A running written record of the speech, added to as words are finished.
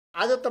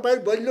आज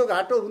तपाईहरु बलियो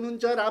घाटो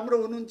हुनुहुन्छ, राम्रो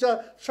हुनुहुन्छ,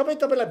 सबै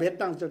तपाईलाई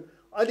भेट्न आउँछन्।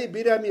 अलि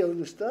बिरामी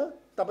हुनुस् त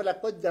तपाईलाई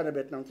कतिजना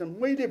भेट्न आउँछन्।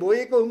 मैले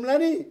भोगेको हुम्ला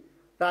नि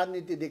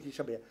राजनीतिदेखि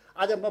सबै।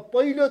 आज म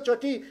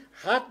पहिलोचोटि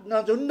हात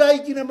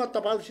नझुन्डाइकिन म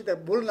तपाईहरुसित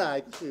बोल्न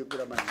आएको छु। यो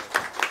कुरा मान्नु,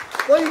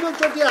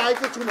 पहिलोचोटि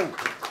आएको छु म।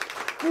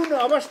 कुन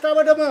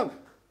अवस्थाबाट म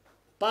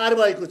पार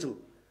भएको छु।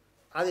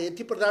 आज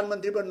यति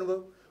प्रधानमन्त्री बन्नुभयो,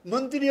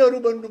 मन्त्रीहरू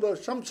बन्नुभयो,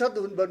 संसद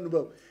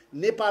बन्नुभयो।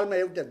 नेपालमा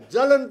एउटा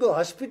जलनको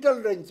हस्पिटल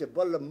रहन्छ,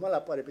 बल्ल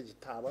मलाई परेपछि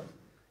थाहा भयो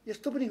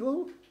यस्तो पनि हो।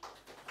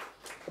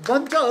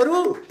 बन्छहरू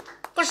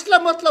कसलाई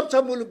मतलब छ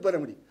मुलुक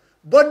बनाउने?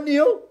 बन्ने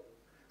हो।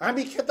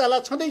 हामी खेताला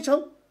छँदैछौँ,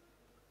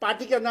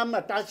 पार्टीका नाममा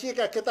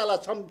टाँसिएका खेताला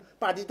छौँ।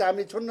 पार्टी त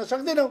हामी छोड्न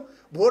सक्दैनौँ।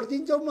 भोट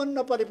दिन्छौँ मन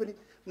नपरे पनि।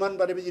 मन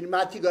परेपछि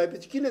माथि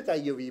गएपछि किन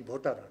चाहियो यी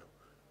भोटरहरू?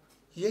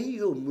 यही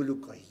हो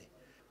मुलुक अहिले।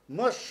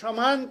 म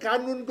समान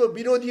कानुनको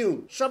विरोधी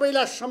हुँ।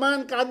 सबैलाई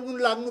समान कानुन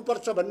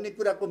लाग्नुपर्छ भन्ने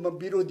कुराको म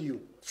विरोधी हुँ।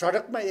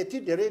 सडकमा यति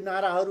धेरै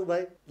नाराहरू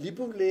भए।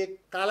 लिपुङ लेक,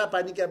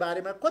 कालापानीका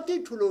बारेमा कति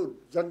ठुलो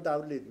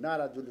जनताहरूले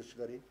नारा जुलुस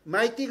गरे।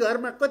 माइती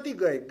घरमा कति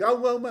गए,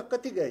 गाउँ गाउँमा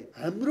कति गए।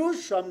 हाम्रो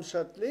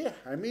संसदले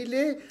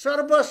हामीले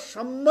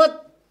सर्वसम्मत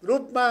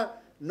रूपमा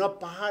न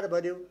पहाड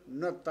भन्यो,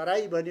 न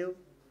तराई भन्यो,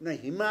 न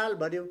हिमाल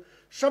भन्यो,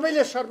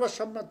 सबैले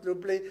सर्वसम्मत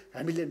रूपले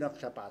हामीले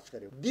नक्सा पास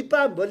गर्यौं।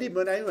 दीपावली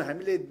बनायौं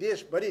हामीले,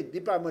 देशभरि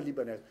दीपावली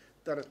बनायौं।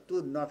 तर त्यो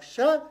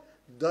नक्सा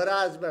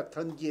दराजमा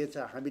थन्किएछ,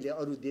 हामीले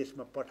अरू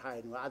देशमा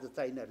पठाएनौं। आज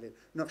चाइनाले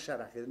नक्सा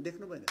राखेर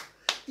देख्नु भएन।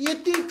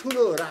 यति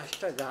ठुलो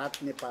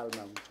राष्ट्रघात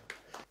नेपालमा हुन्छ।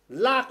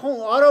 लाखौं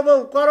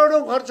अरबौं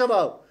करोडौं खर्च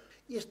भयो।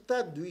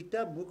 यस्ता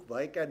दुईटा मुख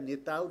भएका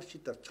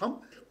नेताहरूसित छौं।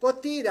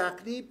 कति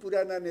राख्ने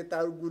पुराना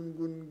नेताहरू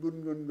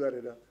गुनगुन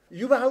गरेर।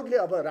 युवाहरूले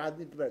अब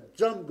राजनीतिमा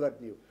जम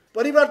गर्ने हो।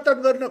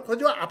 परिवर्तन गर्न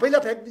खोज्यो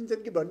आफैलाई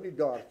फ्याँकिदिन्छन् कि भन्ने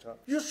डर छ।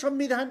 यो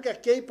संविधानका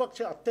केही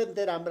पक्ष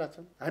अत्यन्तै राम्रा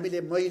छन्। हामीले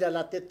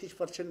महिलालाई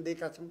 33%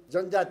 दिएका छौं,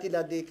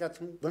 जनजातिलाई दिएका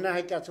छौं,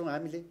 बनाएका छौं।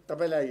 हामीले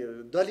तपाईलाई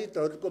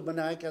दलितहरूको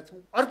बनाएका छौं।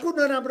 अर्को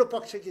नराम्रो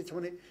पक्ष के छ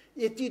भने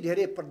यति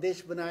धेरै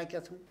प्रदेश बनाएका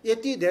छौं,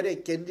 यति धेरै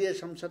केन्द्रीय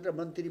संसद र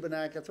मन्त्री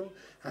बनाएका छौं।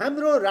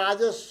 हाम्रो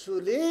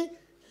राजस्वले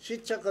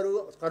शिक्षकहरू,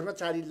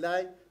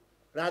 कर्मचारीलाई,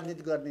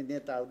 राजनीति गर्ने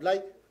नेताहरूलाई,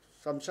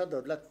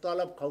 संसदहरूलाई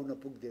तलब खुवाउन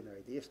पुग्दैन।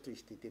 अहिले यस्तो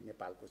स्थिति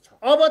नेपालको छ।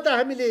 अब त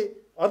हामीले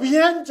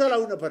अभियान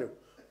चलाउन पर्यो।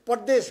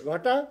 प्रदेश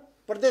घटा,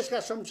 प्रदेशका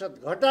संसद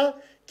घटा,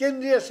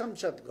 केन्द्रीय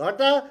संसद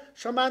घटा,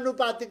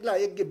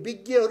 समानुपातिकलाई यज्ञ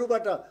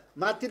विज्ञहरूबाट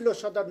माथिल्लो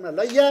सदनमा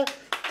लैया,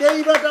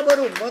 त्यहीबाट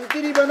बरु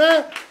मन्त्री बना,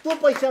 त्यो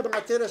पैसा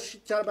बाँचेर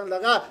शिक्षामा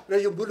लगा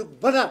र यो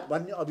मुलुक बना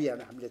भन्ने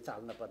अभियान हामीले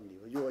चाल्न पर्ने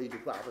हो। यो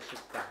अहिलेको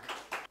आवश्यकता हो।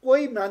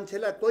 कोही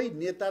मान्छेलाई, कोही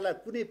नेतालाई,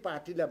 कुनै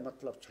पार्टीलाई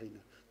मतलब छैन।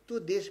 त्यो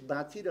देश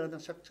बाँचिरहन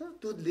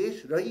सक्छ, त्यो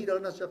देश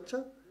रहिरहन सक्छ।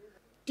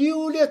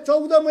 टियुले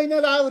 14 महिना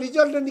लाग्यो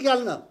रिजल्ट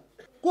निकाल्न।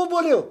 को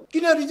बोल्यो?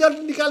 किन रिजल्ट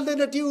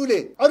निकाल्दैन टियुले?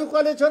 अरू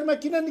कलेजहरुमा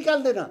किन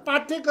निकाल्दैन?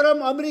 पाठ्यक्रम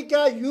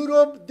अमेरिका,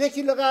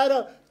 युरोपदेखि लगाएर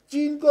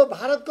चीनको,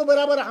 भारतको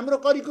बराबर हाम्रो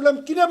करिकुलम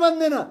किन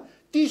बन्दैन?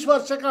 30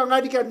 वर्षका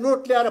अगाडिका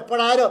नोट ल्याएर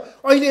पढाएर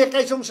अहिले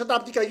 21औं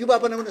शताब्दीका युवा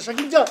बनाउन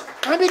सकिन्छ?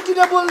 हामी किन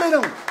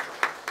बोल्दैनौँ?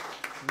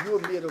 यो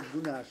मेरो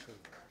गुनासो।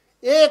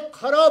 1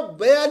 खरब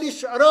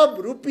 42 अरब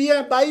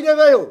रुपियाँ बाहिर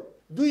गयो।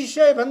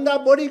 200 भन्दा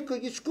बढी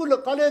स्कुल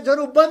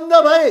कलेजहरू बन्द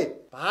भए।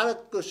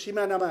 भारतको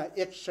सिमानामा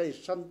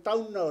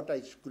 157 वटा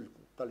स्कुल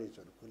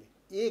कलेजहरू खुले।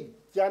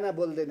 एकजना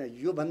बोल्दैन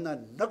यो भन्दा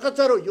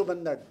नकचरो, यो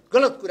भन्दा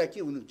गलत कुरा के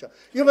हुनुहुन्छ,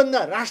 यो भन्दा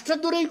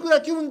राष्ट्रद्रोही कुरा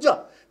के हुन्छ?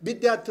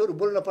 विद्यार्थीहरू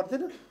बोल्न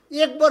पर्दैन?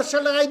 1 वर्ष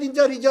लगाइदिन्छ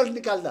रिजल्ट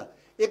निकाल्दा।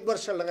 1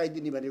 वर्ष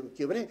लगाइदिने भनेको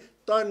के भने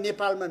त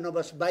नेपालमा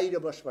नबस, बाहिर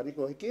बस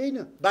भनेको हो कि होइन?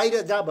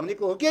 बाहिर जा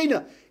भनेको हो कि होइन?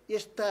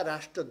 यस्ता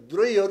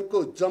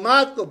राष्ट्रद्रोहीहरूको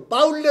जमातको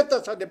बाहुल्य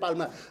त छ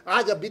नेपालमा।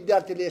 आज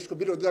विद्यार्थीले यसको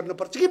विरोध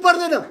गर्नुपर्छ कि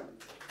पर्दैन?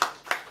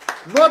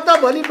 म त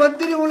भोलि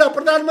मन्त्री हुँला,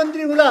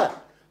 प्रधानमन्त्री हुँला,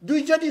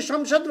 2 चोटि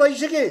संसद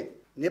भइसके।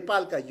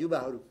 नेपालका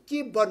युवाहरू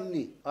के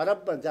बन्ने?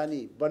 अरबमा जाने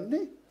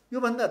बन्ने? यो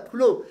भन्दा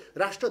ठुलो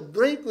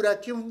राष्ट्रद्रोही कुरा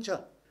के हुन्छ?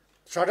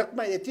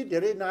 सडकमा यति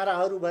धेरै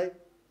नाराहरू भए।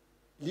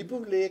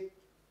 लिपुङ लेक,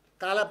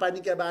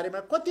 कालापानीका बारेमा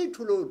कति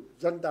ठुलो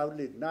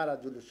जनताहरूले नारा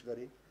जुलुस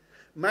गरे।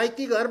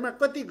 माइती घरमा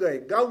कति गए,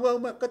 गाउँ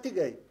गाउँमा कति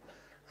गए।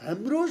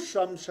 हाम्रो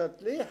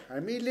संसदले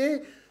हामीले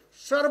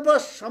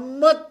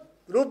सर्वसम्मत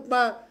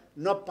रूपमा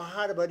न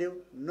पहाड भन्यो,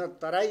 न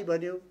तराई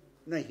भन्यो,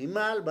 न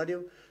हिमाल भन्यो,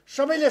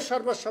 सबैले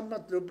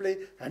सर्वसम्मत रूपले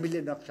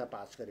हामीले नक्सा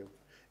पास गर्यौं।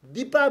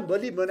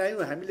 दीपावली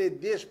बनायौं हामीले,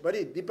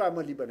 देशभरि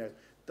दीपावली बनायौं।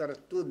 तर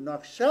त्यो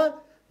नक्सा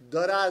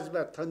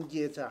दराजमा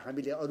थन्किएछ,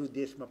 हामीले अरू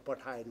देशमा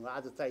पठाएनौं।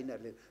 आज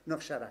चाइनाले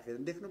नक्सा राखेर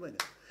देख्नु भएन।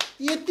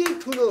 यति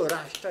ठुलो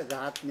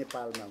राष्ट्रघात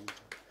नेपालमा हुन्छ।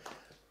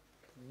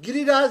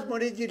 गिरिराज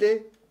मणिजीले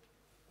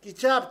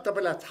किताब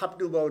तपाईलाई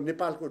छाप्नुभयो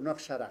नेपालको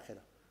नक्सा राखेर।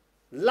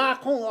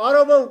 लाखौं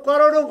अरबौं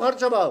करोडौं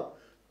खर्च भयो।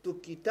 त्यो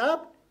किताब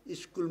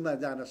स्कुलमा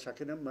जान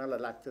सकेन। मलाई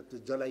लाग्छ त्यो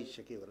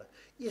जलाइसक्यो होला।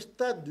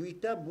 यस्ता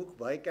दुईटा मुख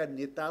भएका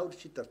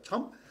नेताहरूसित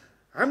छौं।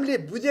 हामीले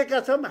बुझेका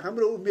छौं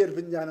हाम्रो उमेर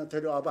पनि जान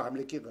थोरै। अब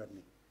हामीले के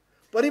गर्ने?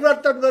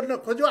 परिवर्तन गर्न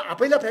खोज्यो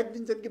आफैलाई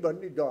फ्याँकिदिन्छन् कि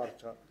भन्ने डर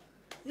छ।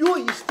 यो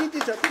स्थिति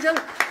छ। त्यसैले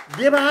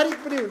व्यवहारिक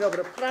पनि हुन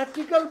पर्यो,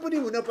 प्र्याक्टिकल पनि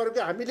हुन पर्यो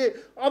कि हामीले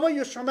अब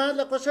यो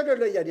समाजलाई कसरी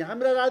लैजाने,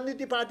 हाम्रा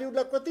राजनीति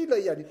पार्टीहरूलाई कति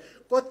लैजाने,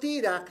 कति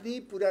राख्ने,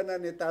 पुराना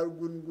नेताहरू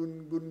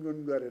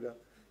गुनगुन गरेर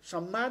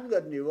सम्मान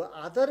गर्ने हो,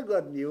 आदर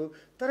गर्ने हो,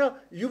 तर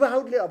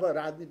युवाहरूले अब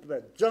राजनीतिमा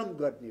जम्प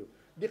गर्ने हो।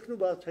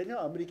 देख्नुभएको छैन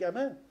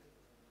अमेरिकामा,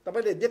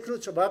 तपाईँले देख्नु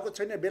भएको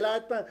छैन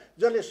बेलायतमा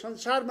जसले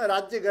संसारमा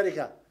राज्य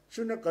गरेका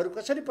सुनकहरू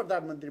कसरी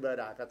प्रधानमन्त्री भएर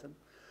आएका छन्।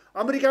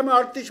 अमेरिकामा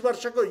 38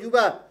 वर्षको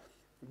युवा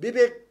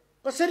विवेक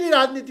कसरी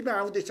राजनीतिमा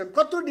आउँदैछन्,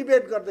 कत्रो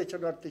डिबेट गर्दैछन्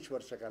 38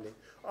 वर्षकाले।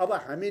 अब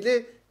हामीले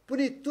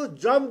पनि त्यो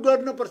जम्प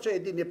गर्नुपर्छ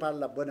यदि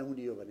नेपाललाई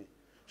बनाउने हो भने,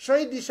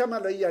 सही दिशामा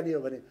लैजाने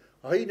हो भने।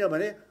 होइन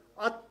भने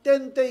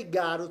अत्यन्तै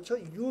गाह्रो छ।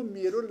 यो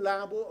मेरो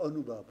लामो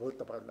अनुभव हो,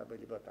 तपाईँहरूलाई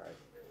मैले बताएँ।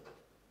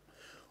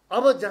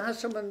 अब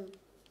जहाँसम्म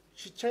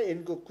शिक्षा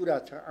ऐनको कुरा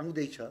छ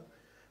आउँदैछ,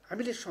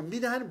 हामीले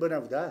संविधान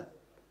बनाउँदा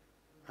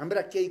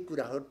हाम्रा केही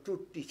कुराहरू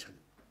त्रुटि छन्,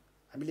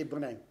 हामीले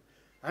बनायौँ,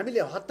 हामीले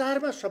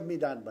हतारमा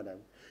संविधान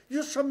बनायौँ।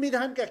 यो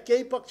संविधानका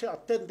केही पक्ष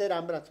अत्यन्तै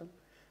राम्रा छन्।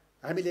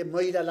 हामीले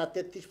महिलालाई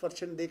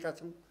 33% दिएका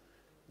छौँ,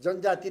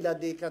 जनजातिलाई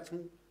दिएका छौँ,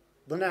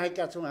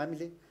 बनाएका छौँ।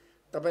 हामीले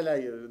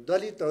तपाईँलाई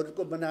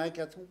दलितहरूको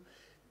बनाएका छौँ।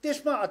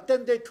 त्यसमा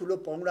अत्यन्तै ठुलो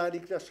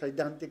पौराणिक र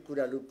सैद्धान्तिक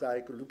कुरा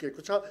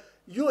लुकेको छ।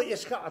 यो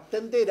यसका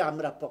अत्यन्तै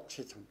राम्रा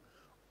पक्ष छन्।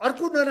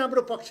 अर्को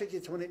नराम्रो पक्ष के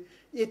छ भने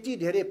यति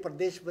धेरै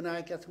प्रदेश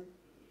बनाएका छौँ,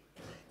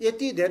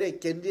 यति धेरै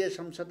केन्द्रीय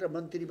संसद र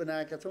मन्त्री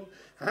बनाएका छौँ।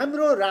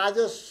 हाम्रो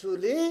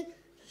राजस्वले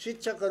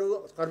शिक्षकहरू,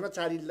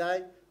 कर्मचारीलाई,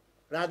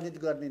 राजनीति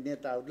गर्ने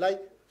नेताहरूलाई,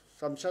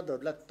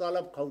 संसदहरूलाई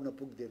तलब खुवाउन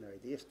पुग्दैन।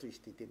 अहिले यस्तो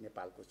स्थिति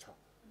नेपालको छ।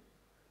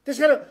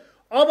 त्यसकारण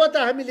अब त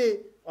हामीले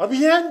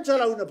अभियान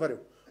चलाउन पर्यो।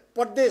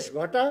 प्रदेश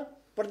घटा,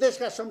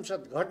 प्रदेशका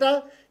संसद घटा,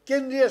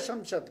 केन्द्रीय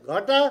संसद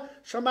घटा,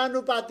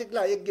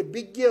 समानुपातिकलाई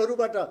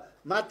विज्ञहरूबाट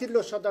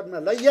माथिल्लो सदनमा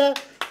लैया,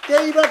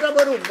 त्यहीबाट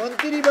बरु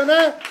मन्त्री बना,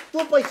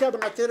 त्यो पैसा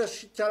बाँचेर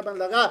शिक्षामा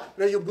लगा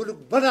र यो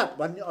मुलुक बना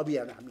भन्ने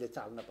अभियान हामीले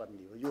चाल्न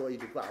पर्ने हो। यो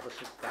अहिलेको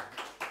आवश्यकता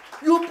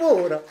यो पो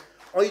हो। र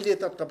अहिले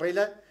त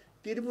तपाईँलाई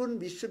त्रिभुवन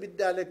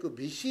विश्वविद्यालयको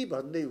भिसी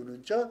भन्दै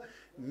हुनुहुन्छ,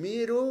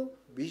 मेरो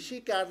भिसी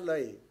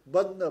कार्यालय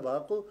बन्द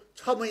भएको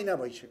 6 महिना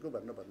भइसक्यो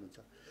भनेर भन्नुहुन्छ।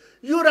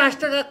 यो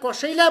राष्ट्रका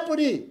कसैलाई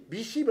पनि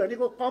भिसी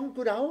भनेको कम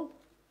कुरा हो?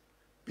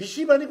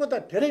 भिसी भनेको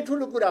त धेरै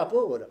ठुलो कुरा पो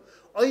हो। र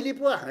अहिले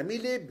पो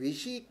हामीले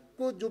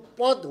भिसीको जो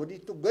पद हो नि,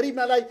 त्यो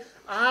गरिमालाई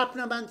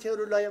आफ्ना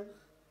मान्छेहरू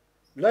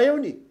लयौँ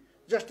नि,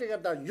 जसले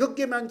गर्दा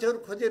योग्य मान्छेहरू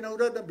खोजेनौ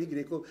र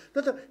बिग्रेको।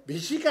 त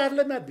भिसी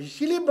कार्यालयमा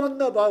भिसीले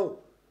बन्द भयो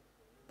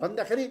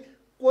भन्दाखेरि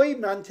कोही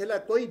मान्छेलाई,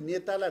 कोही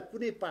नेतालाई,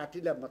 कुनै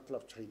पार्टीलाई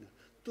मतलब छैन।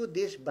 त्यो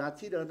देश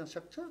बाँचिरहन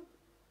सक्छ?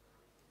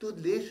 त्यो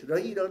देश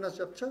रहिरहन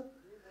सक्छ?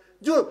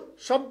 जो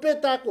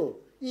सभ्यताको,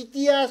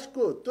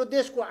 इतिहासको, त्यो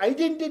देशको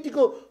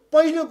आइडेन्टिटीको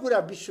पहिलो कुरा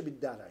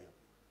विश्वविद्यालय हो,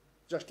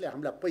 जसले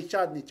हामीलाई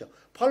पहिचान दिन्छ।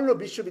 फल्लो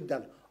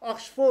विश्वविद्यालय,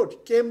 अक्सफोर्ड,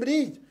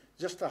 केम्ब्रिज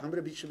जस्तो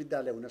हाम्रो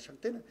विश्वविद्यालय हुन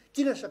सक्दैन।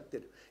 किन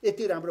सक्दैन?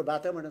 यति राम्रो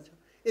वातावरण छ,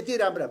 यति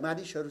राम्रा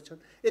मानिसहरू छन्,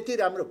 यति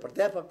राम्रो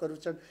प्राध्यापकहरू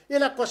छन्।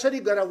 यसलाई कसरी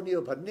गराउने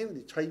हो भन्ने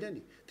नि छैन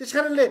नि।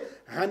 त्यसकारणले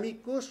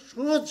हामीको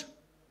सोच,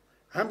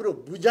 हाम्रो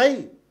बुझाइ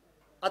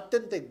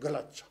अत्यन्तै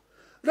गलत छ।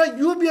 र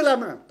यो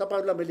बेलामा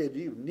तपाईँहरूलाई मैले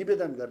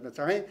निवेदन गर्न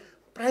चाहेँ,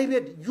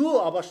 प्राइभेट यो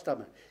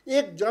अवस्थामा,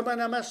 एक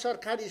जमानामा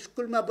सरकारी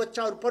स्कुलमा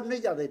बच्चाहरू पढ्नै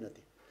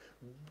जाँदैनथे।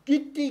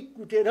 गिट्टी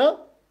कुटेर,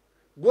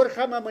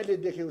 गोर्खामा मैले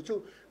देखेको छु,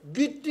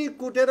 गिट्टी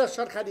कुटेर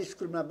सरकारी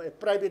स्कुलमा,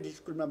 प्राइभेट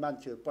स्कुलमा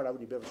मान्छेहरू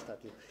पढाउने व्यवस्था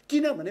थियो।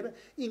 किनभने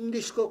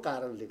इङ्ग्लिसको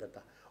कारणले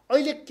गर्दा।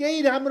 अहिले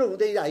केही राम्रो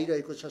हुँदै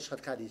आइरहेको छ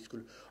सरकारी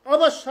स्कुल।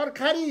 अब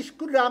सरकारी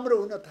स्कुल राम्रो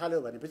हुन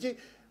थाल्यो भनेपछि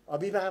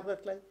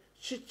अभिभावकलाई,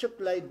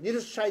 शिक्षकलाई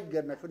निरुत्साहित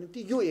गर्नको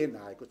निम्ति यो ऐन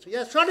आएको छ।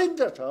 यहाँ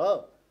षड्यन्त्र छ,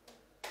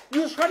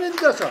 यो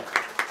षड्यन्त्र छ।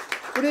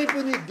 कुनै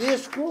पनि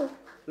देशको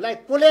लाई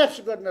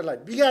कोल्याप्स गर्नलाई,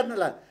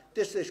 बिगार्नलाई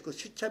त्यसले यसको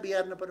शिक्षा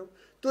बिगार्न पर्यो,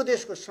 त्यो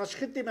देशको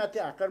संस्कृतिमाथि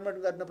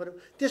आक्रमण गर्न पर्यो,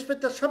 त्यसपछि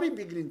त सबै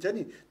बिग्रिन्छ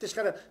नि।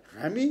 त्यसकारण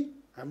हामी,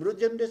 हाम्रो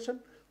जेनेरेसन,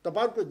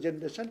 तपाईँहरूको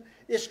जेनेरेसन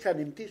यसका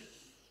निम्ति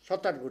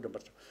सतर्क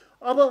हुनुपर्छ।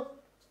 अब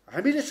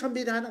हामीले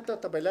संविधान त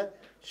तपाईँलाई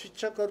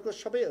शिक्षकहरूको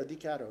सबै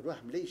अधिकारहरू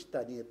हामीले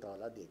स्थानीय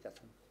तहलाई दिएका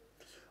छौँ।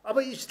 अब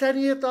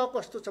स्थानीय तह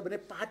कस्तो छ भने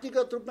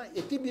पार्टीगत रूपमा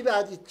यति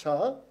विभाजित छ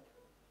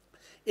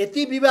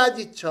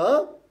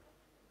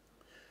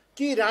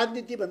कि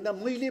राजनीतिभन्दा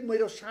मैले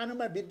मेरो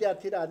सानोमा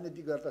विद्यार्थी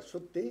राजनीति गर्दा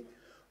सोध्थेँ,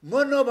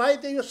 म नभए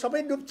त यो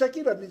सबै डुब्छ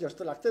कि भन्ने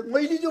जस्तो लाग्छ,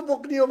 मैले जो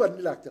बोक्ने हो भन्ने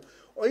लाग्छ।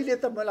 अहिले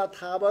त मलाई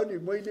थाहा भयो नि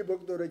मैले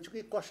बोक्दो रहेछु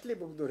कि कसले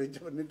बोक्दो रहेछ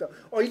भन्ने त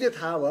अहिले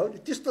थाहा भयो नि।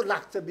 त्यस्तो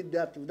लाग्छ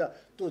विद्यार्थी हुँदा,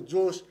 त्यो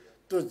जोस,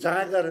 त्यो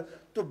जाँगर,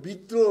 त्यो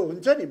विद्रोह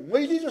हुन्छ नि,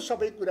 मैले जो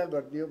सबै कुरा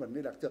गर्ने हो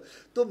भन्ने लाग्छ।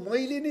 त्यो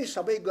मैले नै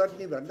सबै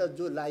गर्ने भन्दा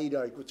जो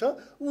लागिरहेको छ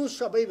ऊ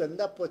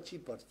सबैभन्दा पछि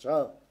पर्छ।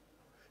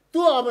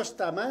 त्यो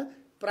अवस्थामा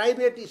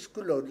प्राइभेट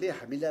स्कुलहरूले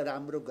हामीलाई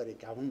राम्रो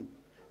गरेका हुन्,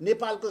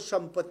 नेपालको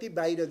सम्पत्ति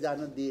बाहिर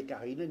जान दिएका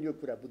होइनन्। यो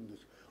कुरा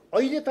बुझ्नुहोस्।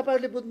 अहिले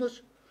तपाईँहरूले बुझ्नुहोस्,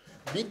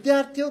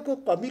 विद्यार्थीहरूको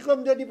कमी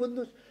कमजोरी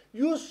बुझ्नुहोस्।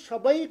 यो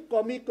सबै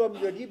कमी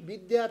कमजोरी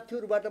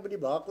विद्यार्थीहरूबाट पनि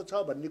भएको छ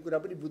भन्ने कुरा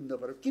पनि बुझ्नु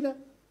पर्यो। किन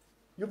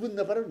यो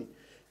बुझ्नु पर्यो नि?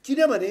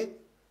 किनभने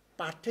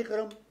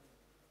पाठ्यक्रम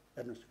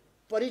हेर्नुहोस्,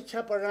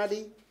 परीक्षा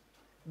प्रणाली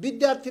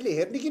विद्यार्थीले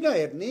हेर्ने कि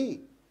नहेर्ने,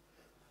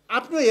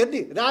 आफ्नो हेर्ने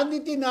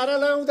राजनीति नारा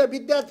लगाउँदा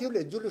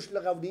विद्यार्थीहरूले जुलुस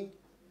लगाउने,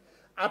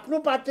 आफ्नो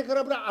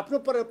पाठ्यक्रम र आफ्नो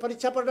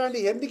परीक्षा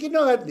प्रणाली हेर्ने कि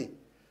नहेर्ने।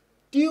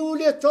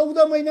 टियुले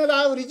 14 महिना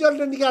लाग्यो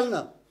रिजल्ट निकाल्न।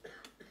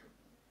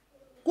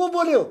 को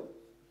बोल्यो?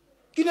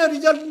 किन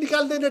रिजल्ट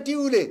निकाल्दैन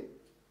टियुले?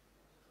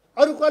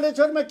 अरू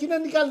कलेजहरुमा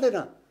किन निकाल्दैन?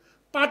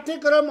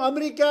 पाठ्यक्रम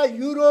अमेरिका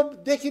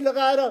युरोपदेखि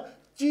लगाएर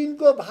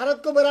चीनको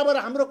भारतको बराबर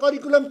हाम्रो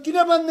करिकुलम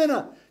किन बन्दैन?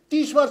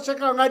 30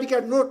 वर्षका अगाडिका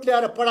नोट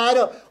ल्याएर पढाएर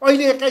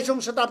अहिले 21औं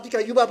शताब्दीका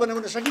युवा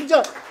बनाउन सकिन्छ।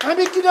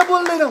 हामी किन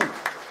बोल्दैनौँ?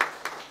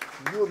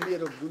 यो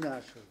मेरो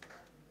गुनासो हो।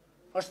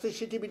 अस्ति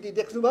सिटिबिटी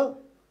देख्नुभयो?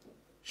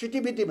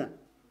 सिटिबिटीमा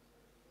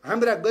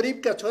हाम्रा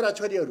गरिबका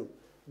छोराछोरीहरू,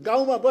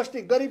 गाउँमा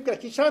बस्ने गरिबका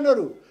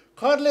किसानहरू,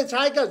 खरले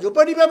छाएका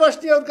झुपडीमा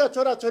बस्नेहरूका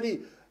छोराछोरी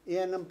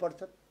एएनएम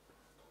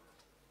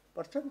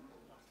पढ्छन्,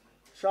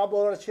 सब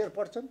ओभरसियर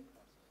पढ्छन्,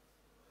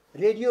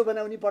 रेडियो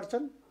बनाउने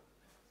पढ्छन्,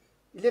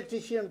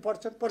 इलेक्ट्रिसियन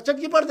पढ्छन्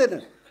कि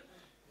पढ्दैनन्?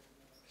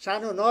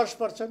 सानो नर्स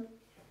पढ्छन्,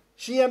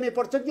 सिएमए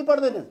पढ्छन् कि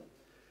पढ्दैनन्?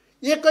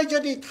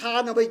 एकैचोटि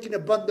थाहा नभइकन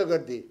बन्द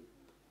गरिदिए।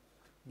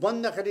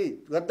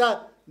 बन्दखेरि गर्दा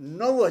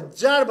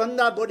 9000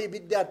 भन्दा बढी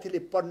विद्यार्थीले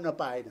पढ्न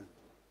पाएनन्।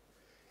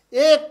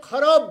 1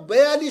 खरब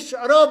 42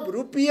 अरब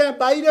रुपियाँ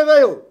बाहिर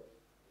गयो।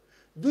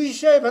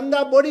 200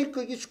 भन्दा बढी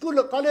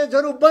स्कुल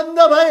कलेजहरू बन्द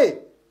भए।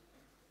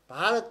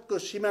 भारतको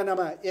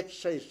सिमानामा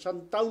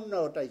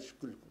 157वटा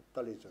स्कुल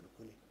कलेजहरू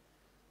खुले।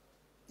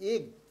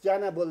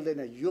 एकजना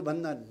बोल्दैन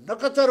योभन्दा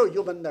नकचरो,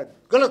 योभन्दा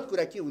गलत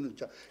कुरा के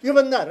हुनुहुन्छ?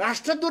 योभन्दा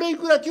राष्ट्रद्रोही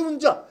कुरा के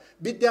हुन्छ?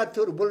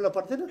 विद्यार्थीहरू बोल्न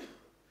पर्दैन?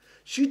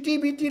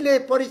 सिटिबिटीले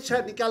परीक्षा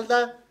निकाल्दा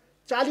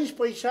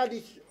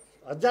 40-45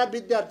 हजार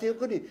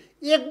विद्यार्थीहरूको नि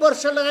 1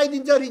 वर्ष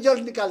लगाइदिन्छ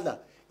रिजल्ट निकाल्दा।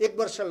 1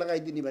 वर्ष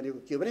लगाइदिने भनेको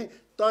के भने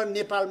त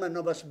नेपालमा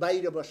नबस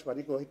बाहिर बस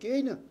भनेको हो कि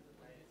होइन?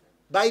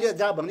 बाहिर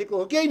जा भनेको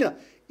हो कि होइन?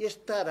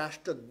 यस्ता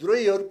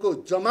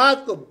राष्ट्रद्रोहीहरूको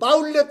जमातको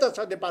बाहुल्य त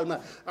छ नेपालमा।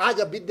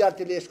 आज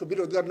विद्यार्थीले यसको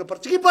विरोध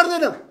गर्नुपर्छ कि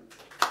पर्दैन?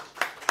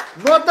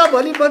 म त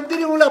भोलि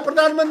मन्त्री हुँला,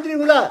 प्रधानमन्त्री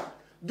हुँला,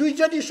 2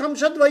 चोटि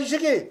संसद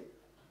भइसके।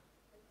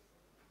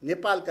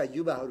 नेपालका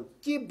युवाहरू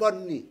के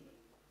बन्ने?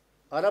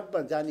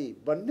 अरबमा जाने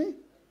बन्ने?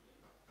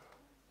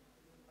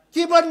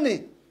 के बन्ने?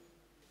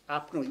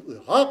 आफ्नो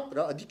हक र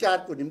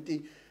अधिकारको निम्ति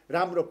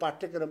राम्रो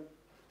पाठ्यक्रम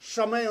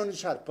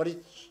समयअनुसार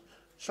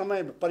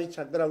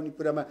परीक्षा गराउने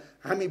कुरामा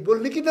हामी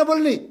बोल्ने कि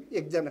नबोल्ने?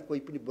 एकजना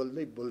कोही पनि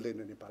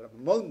बोल्दैन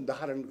नेपालमा। मौन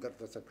धारण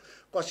गर्दछन्।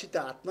 कसी त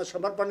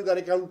आत्मसमर्पण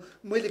गरेका हुन्।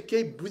 मैले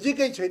केही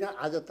बुझेकै छैन।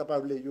 आज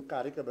तपाईहरूले यो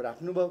कार्यक्रम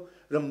राख्नुभयो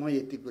र म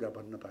यति कुरा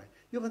भन्न पाएँ।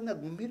 योभन्दा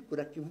गम्भीर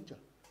कुरा के हुन्छ?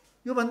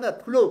 योभन्दा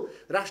ठुलो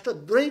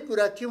राष्ट्रद्रोही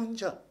कुरा के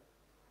हुन्छ?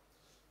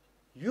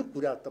 यो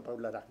कुरा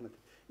तपाईहरूलाई राख्न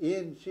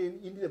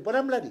यिनीहरूले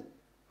बनाउँला नि।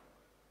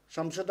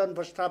 संशोधन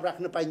प्रस्ताव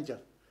राख्न पाइन्छ।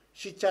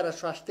 शिक्षा र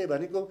स्वास्थ्य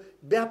भनेको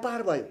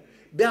व्यापार भयो।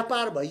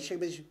 व्यापार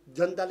भइसकेपछि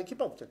जनताले के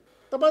पाउँछन्?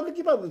 तपाईँहरूले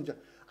के पाउनुहुन्छ?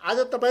 आज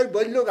तपाईहरू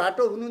बलियो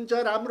घाटो हुनुहुन्छ,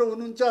 राम्रो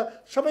हुनुहुन्छ,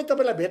 सबै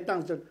तपाईँलाई भेट्न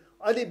आउँछन्।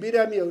 अलि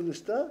बिरामी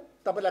हुनुहोस् त,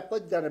 तपाईँलाई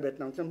कतिजना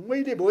भेट्न आउँछन्?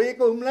 मैले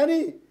भोगेको हुम्ला नि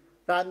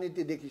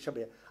राजनीतिदेखि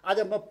सबै। आज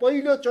म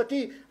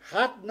पहिलोचोटि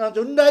हात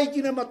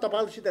नझुन्डाइकन म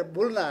तपाईँहरूसित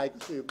बोल्न आएको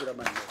छु। यो कुरा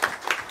मान्नु,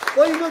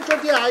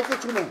 पहिलोचोटि आएको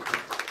छु म।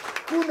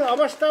 कुन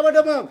अवस्थाबाट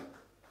म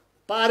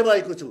पार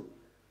भएको छु?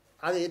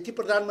 आज यति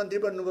प्रधानमन्त्री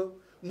बन्नुभयो,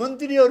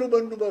 मन्त्रीहरू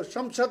बन्नुभयो,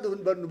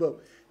 संसद बन्नुभयो।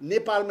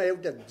 नेपालमा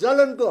एउटा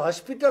जलनको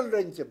हस्पिटल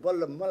रहन्छ,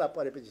 बल्ल मलाई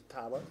परेपछि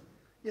थाहा भयो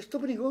यस्तो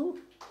पनि हो।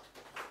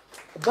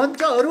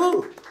 बन्छहरू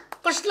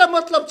कसलाई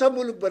मतलब छ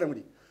मुलुक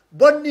बनाउने?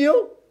 बन्ने हो।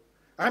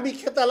 हामी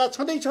खेताला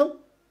छँदैछौँ।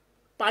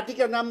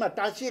 पार्टीका नाममा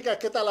टाँसिएका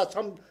खेताला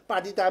छौँ।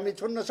 पार्टी त हामी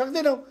छोड्न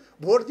सक्दैनौँ।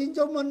 भोट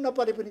दिन्छौँ मन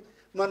नपरे पनि।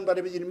 मन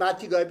परेपछि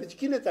माथि गएपछि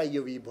किन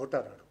चाहियो यी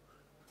भोटरहरू?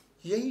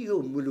 यही हो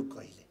मुलुक।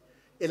 अहिले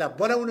यसलाई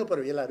बनाउनु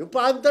पर्यो, यसलाई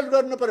रूपान्तरण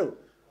गर्नु पर्यो।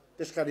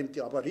 त्यसका निम्ति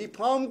अब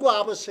रिफर्मको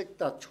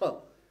आवश्यकता छ।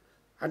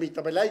 हामी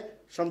तपाईँलाई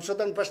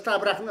संशोधन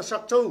प्रस्ताव राख्न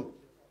सक्छौँ।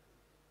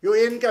 यो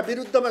ऐनका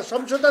विरुद्धमा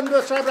संशोधन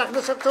प्रस्ताव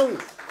राख्न सक्छौँ।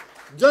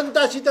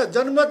 जनतासित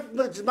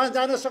जनमतमा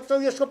जान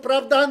सक्छौँ। यसको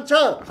प्रावधान छ।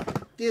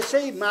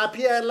 त्यसै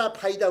माफियाहरूलाई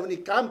फाइदा हुने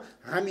काम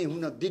हामी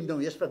हुन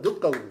दिन्नौँ। यसमा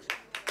ढुक्क हुनुहोस्।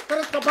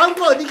 तर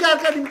तपाईँको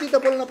अधिकारका निम्ति त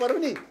बोल्न पर्यो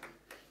नि।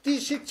 ती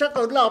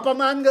शिक्षकहरूलाई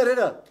अपमान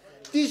गरेर,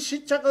 ती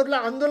शिक्षकहरूलाई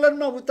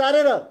आन्दोलनमा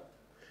उतारेर,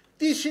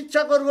 ती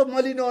शिक्षकहरूको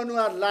मलिनो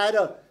अनुहार लाएर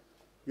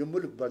यो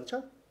मुलुक बन्छ?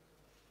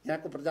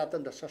 यहाँको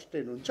प्रजातन्त्र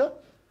सस्टेन हुन्छ?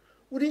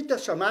 उनी त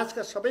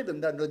समाजका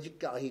सबैभन्दा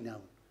नजिकका ऐना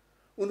हुन्।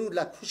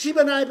 उनीहरूलाई खुसी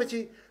बनाएपछि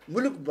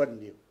मुलुक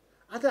बन्ने हो।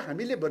 आज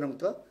हामीले बनाउँ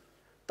त।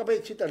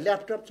 तपाईँसित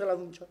ल्यापटप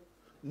चलाउनुहुन्छ,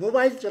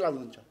 मोबाइल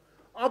चलाउनुहुन्छ,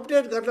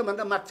 अपडेट गर्न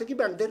भन्दा माग्छ कि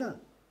माग्दैन?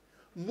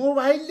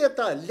 मोबाइलले त,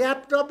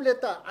 ल्यापटपले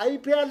त,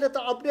 आइप्याडले त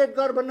अपडेट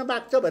गर भन्न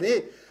माग्छ भने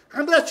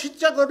हाम्रा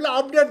शिक्षकहरूलाई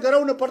अपडेट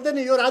गराउन पर्दैन?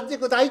 यो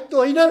राज्यको दायित्व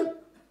होइन?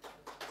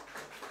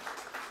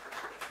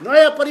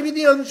 नयाँ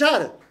प्रविधि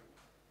अनुसार।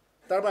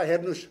 तर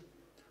हेर्नुहोस्,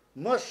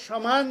 म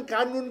समान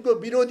कानुनको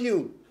विरोधी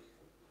हुँ।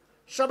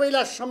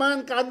 सबैलाई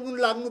समान कानुन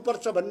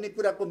लाग्नुपर्छ भन्ने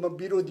कुराको म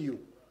विरोधी हुँ।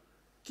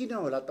 किन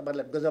होला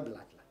तपाईँलाई गजब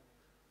लाग्ला?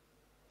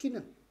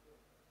 किन?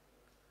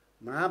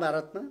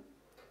 महाभारतमा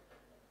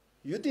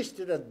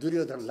युधिष्ठिर र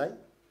दुर्योधनलाई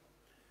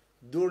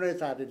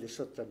द्रोणाचार्यले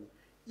सोध्छन्,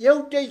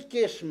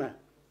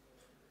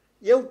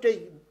 एउटै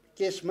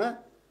केसमा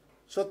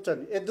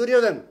सोध्छन् ए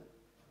दुर्योधन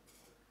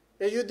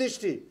ए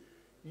युधिष्ठिर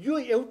यो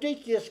एउटै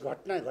केस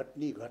घटना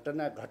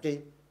घटे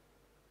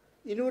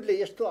यिनीहरूले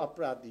यस्तो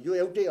अपराध यो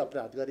एउटै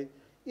अपराध गरे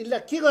यिनलाई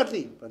के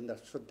गर्ने भन्दा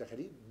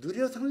सोद्धाखेरि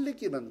दुर्योधनले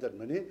के भन्छन्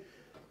भने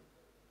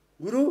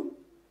गुरु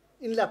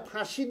यिनलाई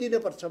फाँसी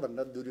दिनुपर्छ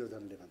भनेर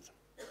दुर्योधनले भन्छ।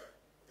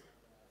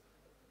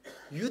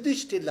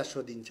 युधिष्ठिरलाई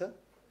सोधिन्छ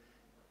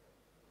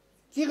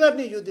के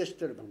गर्ने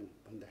युधिष्ठिर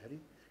भन्दाखेरि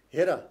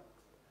हेर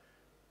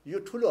यो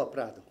ठुलो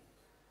अपराध हो।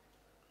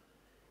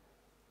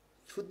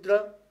 शूद्र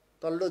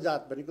तल्लो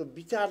जात भनेको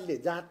विचारले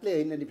जातले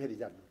होइन नि फेरि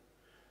जान्नु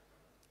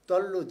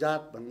तल्लो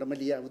जात भनेर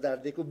मैले यहाँ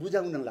उदाहरण दिएको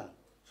बुझाउनला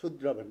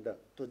शूद्र भनेर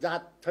त्यो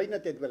जात छैन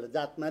त्यति बेला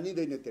जात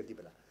मानिँदैन त्यति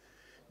बेला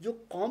जो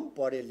कम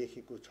पढे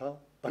लेखेको छ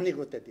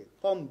भनेको त्यति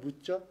कम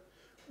बुझ्छ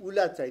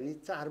उसलाई चाहिँ नि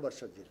 4 वर्ष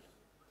जेल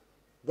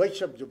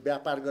वैश्य जो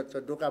व्यापार गर्छ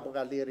डोका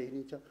बोका लिएर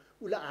हिँड्छ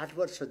उसलाई 8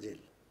 वर्ष जेल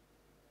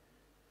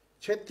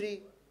क्षेत्री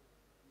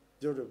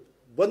जो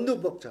बन्दुक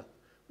बोक्छ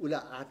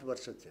उसलाई 8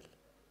 वर्ष जेल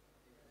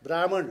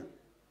ब्राह्मण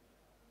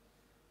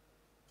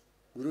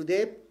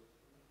गुरुदेव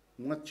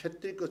म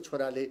क्षेत्रीको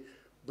छोराले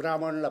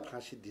ब्राह्मणलाई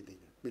फाँसी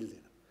दिँदैन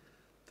मिल्दैन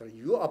तर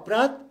यो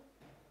अपराध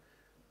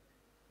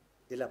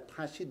यसलाई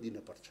फाँसी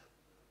दिनुपर्छ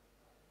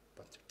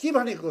भन्छ। के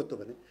भनेको त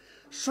भने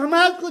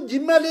समाजको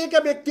जिम्मा लिएका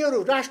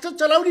व्यक्तिहरू राष्ट्र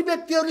चलाउने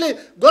व्यक्तिहरूले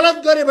गलत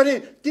गरे भने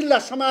तिनलाई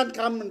समान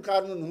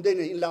कानुन हुँदैन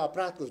यिनलाई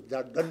अपराधको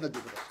दण्ड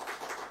दिनुपर्छ।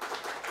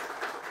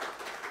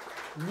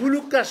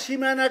 मुलुकका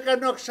सिमानाका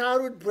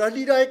नक्साहरू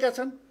ढलिरहेका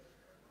छन्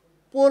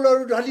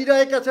पोलहरू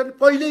ढलिरहेका छन्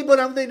पहिल्यै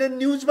बनाउँदैनन्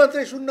न्युज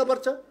मात्रै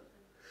सुन्नुपर्छ।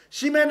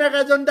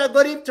 सिमानाका जनता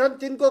गरिब छन्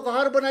तिनको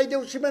घर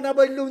बनाइदेऊ सिमाना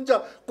बलियो हुन्छ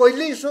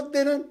कहिल्यै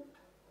सोध्दैनन्।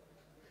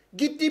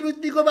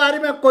 गिट्टीबुट्टीको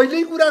बारेमा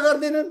कहिल्यै कुरा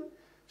गर्दैनन्।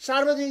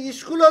 सार्वजनिक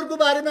स्कुलहरूको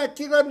बारेमा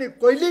के गर्ने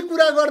कहिल्यै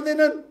कुरा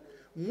गर्दैनन्।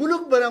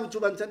 मुलुक बनाउँछु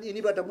भन्छन्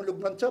यिनीबाट मुलुक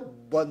बन्छ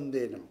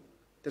बन्दैन।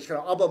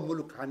 त्यसकारण अब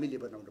मुलुक हामीले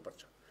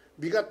बनाउनुपर्छ।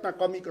 विगतमा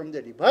कमी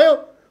कमजोरी भयो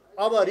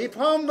अब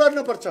रिफर्म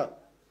गर्नुपर्छ।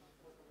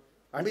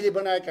 हामीले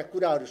बनाएका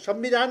कुराहरू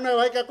संविधानमा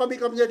भएका कमी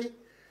कमजोरी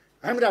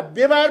हाम्रा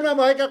व्यवहारमा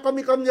भएका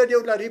कमी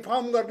कमजोरीहरूलाई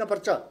रिफर्म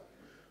गर्नुपर्छ।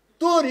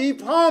 त्यो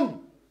रिफर्मलाई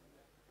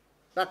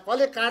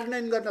कसले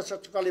कार्यान्वयन गर्न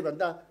सक्छ कसले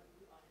भन्दा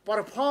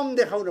पर्फर्म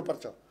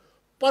देखाउनुपर्छ।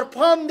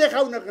 पर्फर्म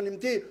देखाउनको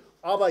निम्ति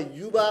अब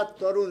युवा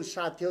तरुण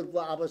साथीहरूको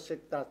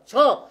आवश्यकता छ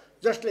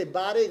जसले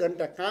 12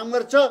 घण्टा काम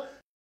गर्छ